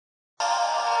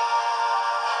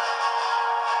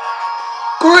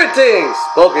Greetings,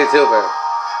 PokeTuber!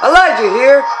 Elijah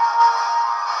here!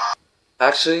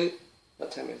 Actually,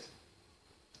 what time is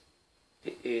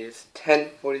it? It is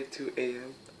 10:42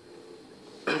 a.m.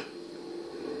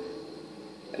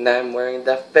 And I'm wearing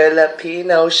the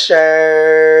Filipino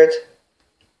shirt.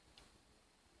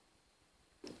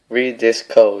 Read this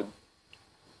code.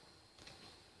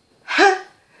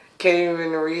 Can't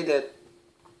even read it.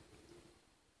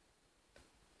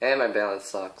 And my balance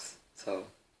sucks, so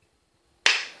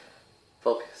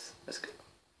focus. Let's go.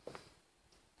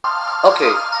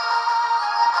 Okay,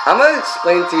 I'm gonna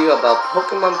explain to you about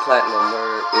Pokemon Platinum,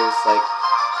 where it's like,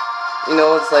 you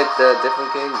know, it's like the different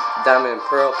game, Diamond and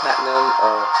Pearl, Platinum,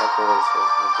 or something like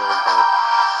that.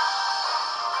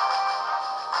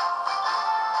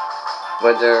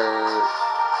 Whether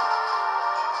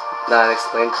not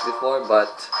explained before, but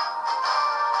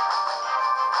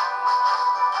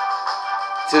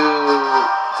to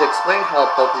explain how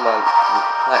Pokemon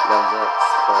Platinum works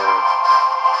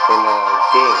in a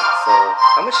game, so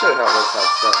I'm gonna show you how it works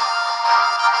out. So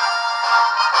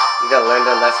you gotta learn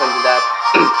the lesson to that.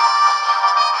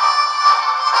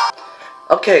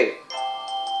 Okay,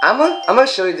 I'm gonna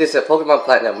show you this at Pokemon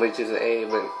Platinum, which is the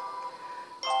aim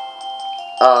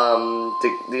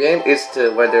is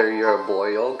to whether you're a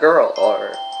boy or girl,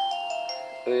 or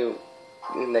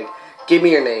like give me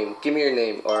your name,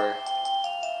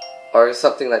 or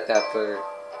something like that, for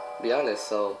be honest.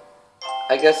 So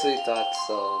I guess we thought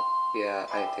so. Yeah,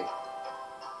 I think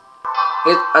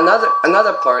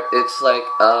another part. It's like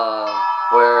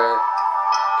where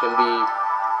can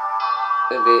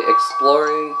be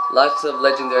exploring lots of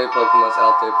legendary Pokemons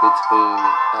out there between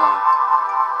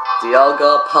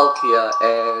Dialga, Palkia,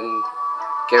 and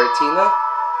Giratina,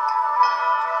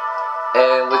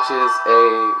 and which is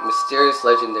a mysterious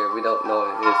legendary. We don't know what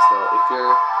it is. So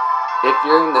if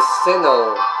you're in the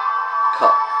Sinnoh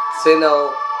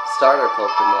starter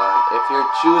Pokemon, if you're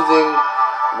choosing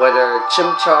whether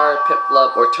Chimchar,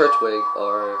 Piplup, or Turtwig,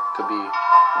 or could be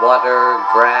water,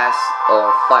 grass,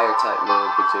 or fire type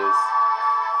move, which is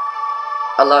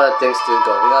a lot of things still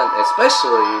going on,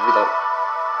 especially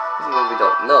we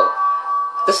don't know.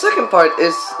 The second part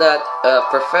is that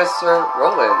Professor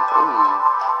Rowan.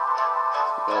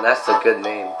 Man, that's a good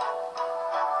name.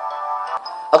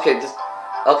 Okay,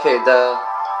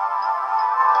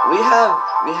 we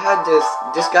had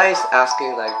this guy is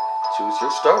asking, like, choose your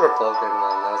starter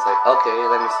Pokemon. And I was like, okay,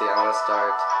 let me see. I'm gonna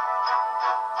start.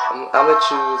 I'm gonna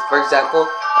choose, for example,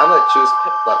 I'm gonna choose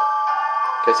Piplup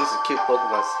because he's a cute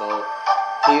Pokemon. So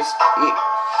he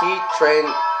trained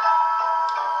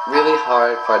really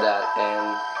hard for that,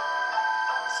 and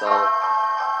so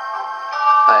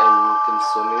I'm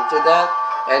consuming to that.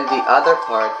 And the other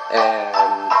part,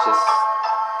 and just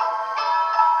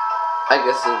I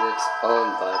guess it's its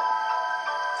own, but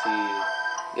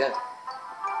yeah.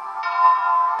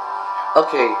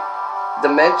 Okay, the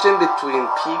mention between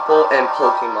people and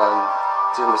Pokemon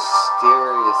do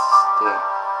mysterious thing.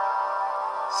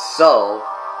 So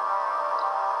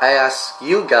I ask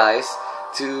you guys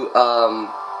to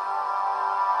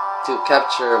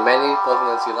capture many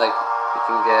Pokemon you like. You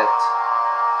can get.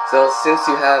 So since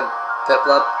you have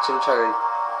Piplup, Chimchar, and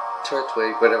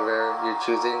Turtwig, whatever you're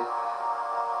choosing,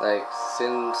 like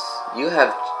since you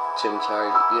have Chimchar,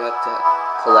 you have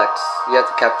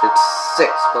to capture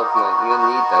 6 Pokemon. You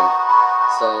need them.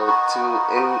 So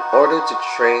in order to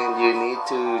train, you need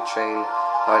to train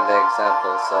hard. The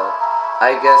example. So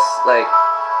I guess like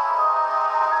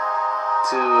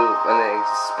to an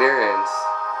experience.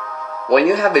 When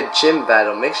you have a gym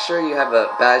battle, make sure you have a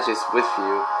badges with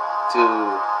you to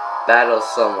battle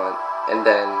someone. And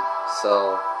then,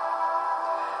 so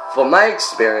for my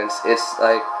experience, it's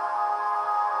like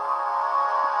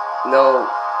no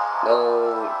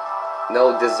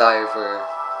desire for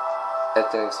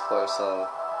ethnic explore. So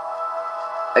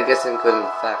I guess including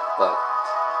fact, but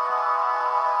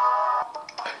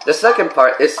the second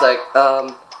part is like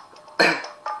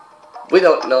we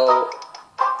don't know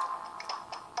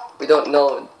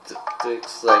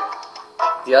it's like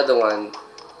the other one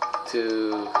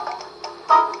to.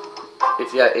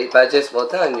 If you have 8 badges, well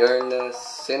done. You're in the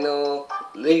Sinnoh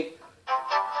League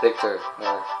victor.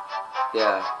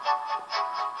 Yeah.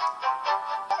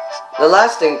 The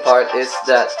last thing part is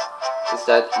that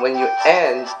when you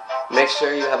end, make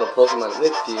sure you have a Pokemon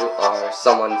with you or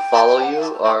someone follow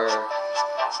you, or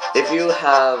if you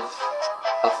have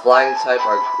a flying type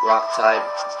or rock type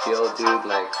Geodude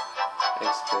like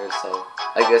experience, so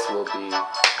I guess we'll be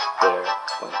there.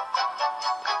 But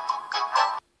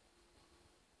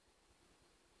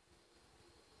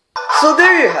so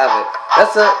there you have it.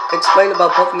 That's explained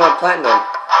about Pokemon Platinum.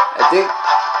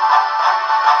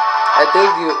 I I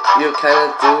think you kind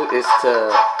of do is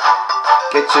to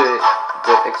get you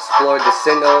to explore the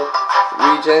Sinnoh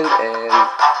region and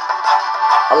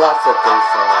a lot of things.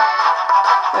 So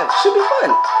yeah, it should be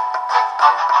fun.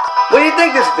 What do you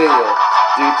think this video?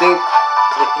 Do you think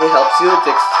it helps you to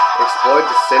explore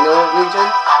the Sinnoh region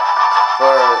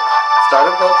for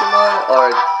starter Pokemon or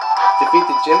defeat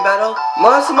the gym battle?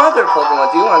 What are some other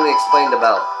Pokemon do you want me to explain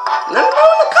about? Let me know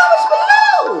in the comments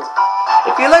below!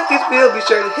 If you like this video, be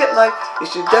sure to hit like. You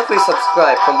should definitely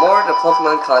subscribe for more of the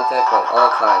Pokemon content of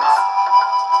all kinds.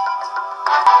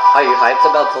 Are you hyped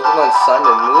about Pokemon Sun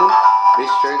and Moon? Be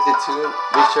sure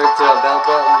to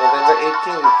available on November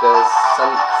 18th because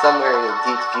somewhere in the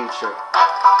deep future.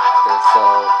 Okay,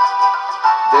 so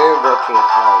they're working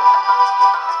hard.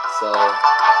 So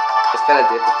it's kind of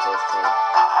difficult. So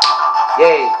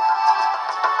yay!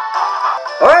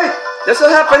 Alright, that's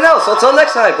what happened now. So until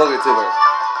next time, PokeTuber.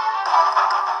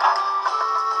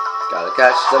 Gotta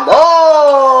catch them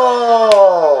all!